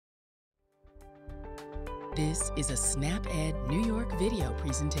This is a SnapEd New York video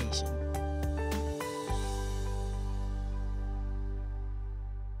presentation.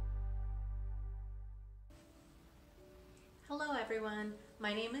 Hello everyone,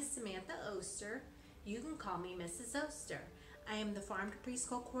 my name is Samantha Oster. You can call me Mrs. Oster. I am the Farm to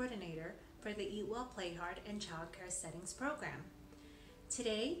Preschool coordinator for the Eat Well, Play Hard and Child Care Settings program.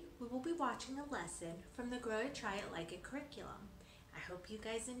 Today we will be watching a lesson from the Grow It, Try It, Like It curriculum. I hope you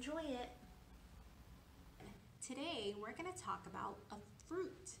guys enjoy it. Today we're going to talk about a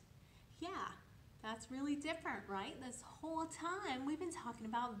fruit. Yeah, that's really different, right? This whole time we've been talking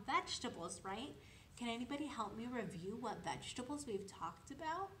about vegetables, right? Can anybody help me review what vegetables we've talked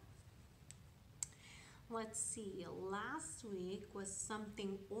about? Let's see, last week was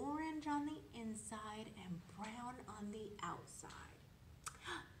something orange on the inside and brown on the outside.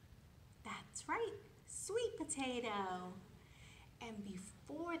 That's right, sweet potato. And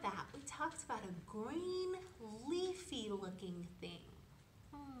before that, we talked about a green, leafy looking thing.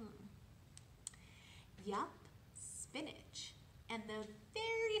 Yup, spinach. And the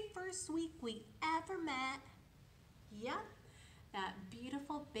very first week we ever met, yup, that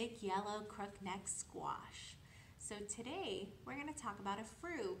beautiful big yellow crookneck squash. So today we're going to talk about a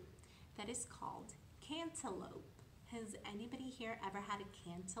fruit that is called cantaloupe. Has anybody here ever had a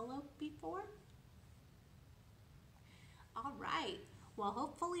cantaloupe before? All right, well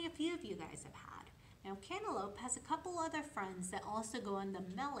hopefully a few of you guys have had. Now cantaloupe has a couple other friends that also go in the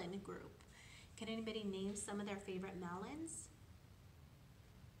melon group. Can anybody name some of their favorite melons?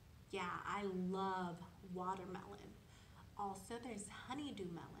 Yeah, I love watermelon. Also, there's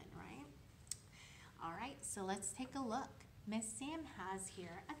honeydew melon, right? All right, so let's take a look. Miss Sam has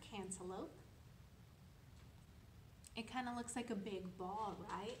here a cantaloupe. It kind of looks like a big ball,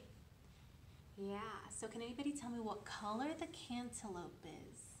 right? Yeah, so can anybody tell me what color the cantaloupe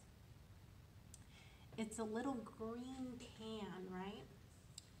is? It's a little green tan, right?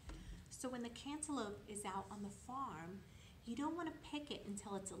 So when the cantaloupe is out on the farm, you don't want to pick it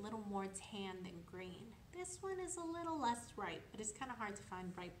until it's a little more tan than green. This one is a little less ripe, but it's kind of hard to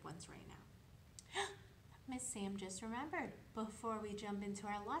find ripe ones right now. Miss Sam just remembered, before we jump into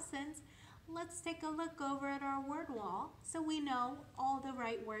our lessons, let's take a look over at our word wall so we know all the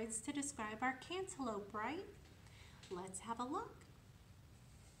right words to describe our cantaloupe, right? Let's have a look.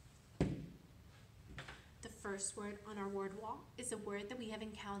 The first word on our word wall is a word that we have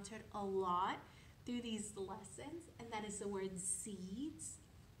encountered a lot through these lessons, and that is the word seeds.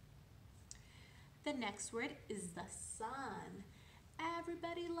 The next word is the sun.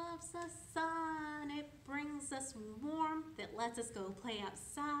 Everybody loves the sun. It brings us warmth, it lets us go play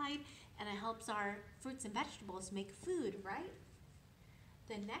outside, and it helps our fruits and vegetables make food, right?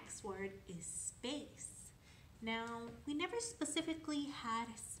 The next word is space. Now, we never specifically had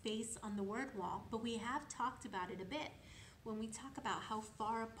space on the word wall, but we have talked about it a bit. When we talk about how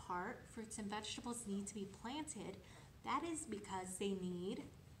far apart fruits and vegetables need to be planted, that is because they need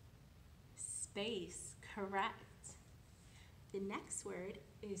space, correct? The next word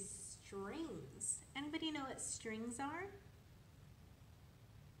is strings. Anybody know what strings are?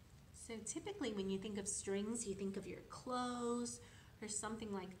 So typically when you think of strings, you think of your clothes or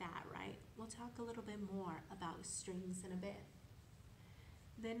something like that, right? We'll talk a little bit more about strings in a bit.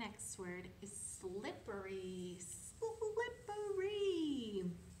 The next word is slippery. Slippery.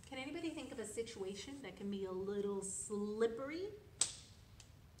 Can anybody think of a situation that can be a little slippery?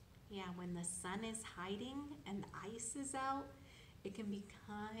 Yeah, when the sun is hiding and the ice is out, it can be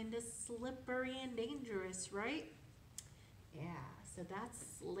kind of slippery and dangerous, right? Yeah, so that's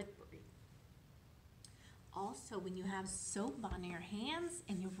slippery. Also, when you have soap on your hands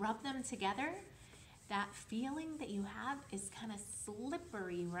and you rub them together, that feeling that you have is kind of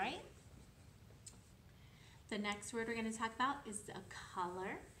slippery, right? The next word we're going to talk about is a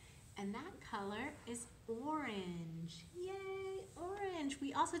color, and that color is orange. Yay, orange.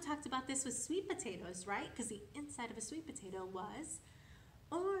 We also talked about this with sweet potatoes, right? Because the inside of a sweet potato was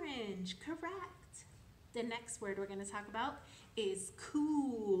orange, correct. The next word we're going to talk about is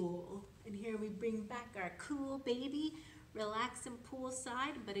cool. And here we bring back our cool baby, relaxing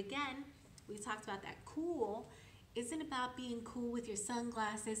poolside. But again, we talked about that cool isn't about being cool with your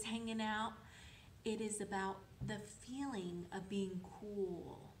sunglasses hanging out. It is about the feeling of being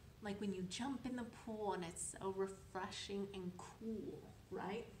cool. Like when you jump in the pool and it's so refreshing and cool,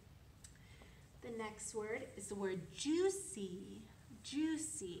 right? The next word is the word juicy.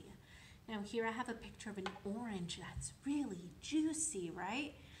 Juicy. Now here I have a picture of an orange that's really juicy,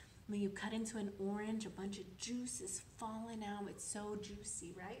 right? When you cut into an orange, a bunch of juice is falling out. It's so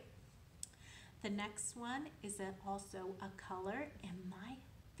juicy, right? The next one is also a color, and my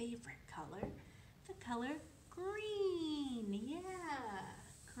favorite color, the color? Green. Yeah,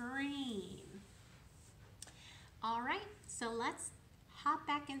 green. All right, so let's hop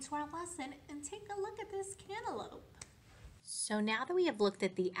back into our lesson and take a look at this cantaloupe. So now that we have looked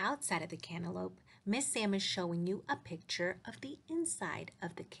at the outside of the cantaloupe, Miss Sam is showing you a picture of the inside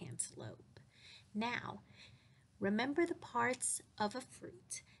of the cantaloupe. Now, remember the parts of a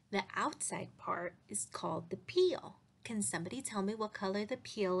fruit. The outside part is called the peel. Can somebody tell me what color the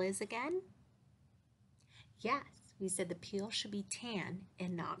peel is again? Yes, we said the peel should be tan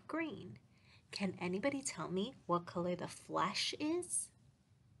and not green. Can anybody tell me what color the flesh is?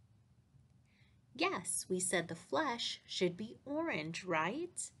 Yes, we said the flesh should be orange,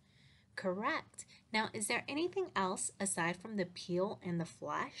 right? Correct. Now, is there anything else aside from the peel and the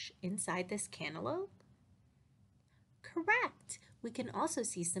flesh inside this cantaloupe? Correct. We can also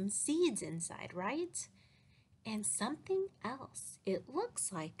see some seeds inside, right? And something else. It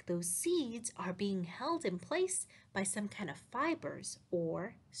looks like those seeds are being held in place by some kind of fibers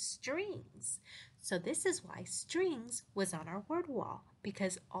or strings. So this is why strings was on our word wall,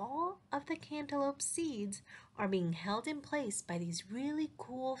 because all of the cantaloupe seeds are being held in place by these really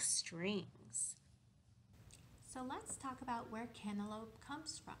cool strings. So let's talk about where cantaloupe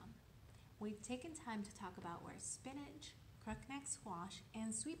comes from. We've taken time to talk about where spinach, crookneck squash,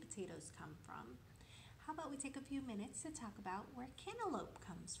 and sweet potatoes come from. How about we take a few minutes to talk about where cantaloupe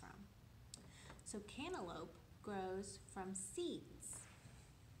comes from? So cantaloupe grows from seeds.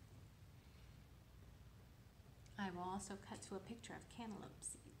 I will also cut to a picture of cantaloupe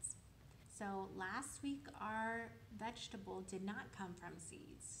seeds. So last week our vegetable did not come from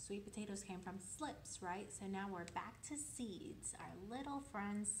seeds. Sweet potatoes came from slips, right? So now we're back to seeds, our little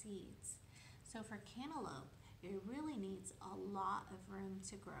friend seeds. So for cantaloupe, it really needs a lot of room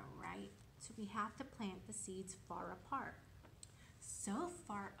to grow, right? So we have to plant the seeds far apart. So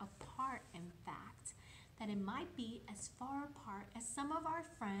far apart, in fact, that it might be as far apart as some of our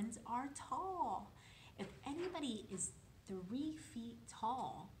friends are tall. If anybody is 3 feet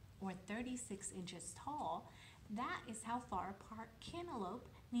tall or 36 inches tall, that is how far apart cantaloupe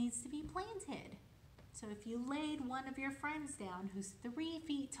needs to be planted. So if you laid one of your friends down who's 3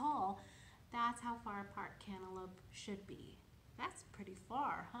 feet tall, that's how far apart cantaloupe should be. That's pretty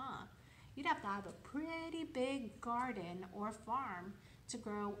far, huh? You'd have to have a pretty big garden or farm to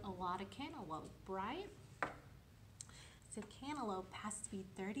grow a lot of cantaloupe, right? So cantaloupe has to be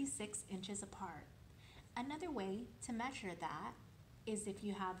 36 inches apart. Another way to measure that is if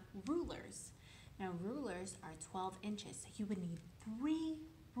you have rulers. Now rulers are 12 inches, so you would need 3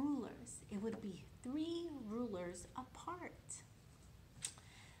 rulers. It would be 3 rulers apart.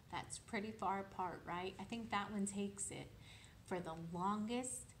 That's pretty far apart, right? I think that one takes it for the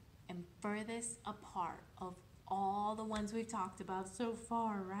longest and furthest apart of all the ones we've talked about so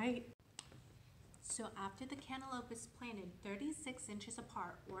far, right? So after the cantaloupe is planted 36 inches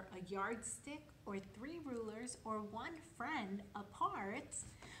apart, or a yardstick, or 3 rulers, or 1 friend apart,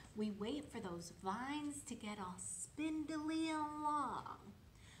 we wait for those vines to get all spindly and long.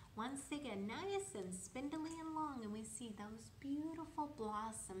 Once they get nice and spindly and long and we see those beautiful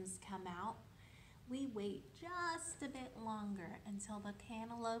blossoms come out, we wait just a bit longer until the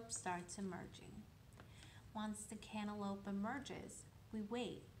cantaloupe starts emerging. Once the cantaloupe emerges, we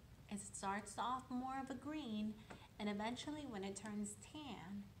wait. It starts off more of a green, and eventually when it turns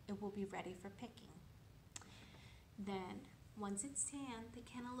tan, it will be ready for picking. Then, once it's tan, the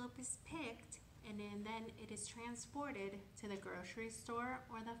cantaloupe is picked, and then it is transported to the grocery store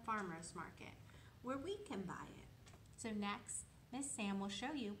or the farmer's market, where we can buy it. So next, Miss Sam will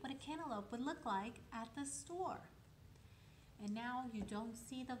show you what a cantaloupe would look like at the store. And now you don't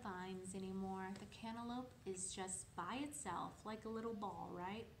see the vines anymore. The cantaloupe is just by itself, like a little ball,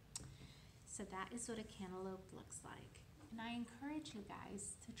 right? So that is what a cantaloupe looks like. And I encourage you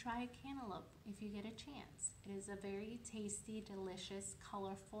guys to try a cantaloupe if you get a chance. It is a very tasty, delicious,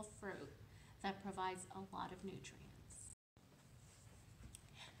 colorful fruit that provides a lot of nutrients.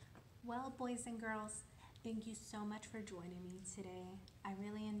 Well, boys and girls, thank you so much for joining me today. I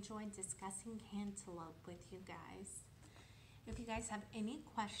really enjoyed discussing cantaloupe with you guys. If you guys have any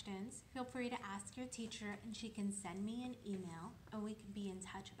questions, feel free to ask your teacher and she can send me an email and we can be in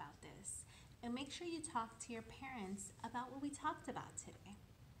touch about this. And make sure you talk to your parents about what we talked about today.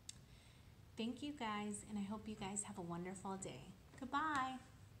 Thank you guys, and I hope you guys have a wonderful day. Goodbye.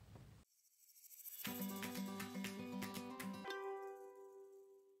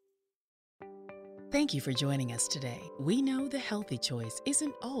 Thank you for joining us today. We know the healthy choice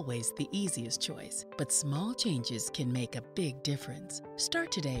isn't always the easiest choice, but small changes can make a big difference.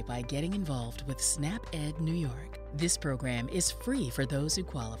 Start today by getting involved with SNAP Ed New York. This program is free for those who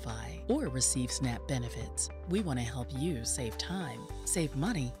qualify or receive SNAP benefits. We want to help you save time, save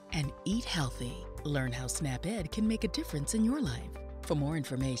money, and eat healthy. Learn how SNAP Ed can make a difference in your life. For more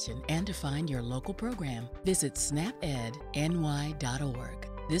information and to find your local program, visit snapedny.org.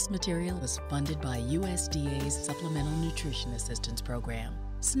 This material was funded by USDA's Supplemental Nutrition Assistance Program.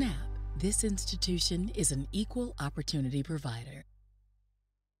 SNAP. This institution is an equal opportunity provider.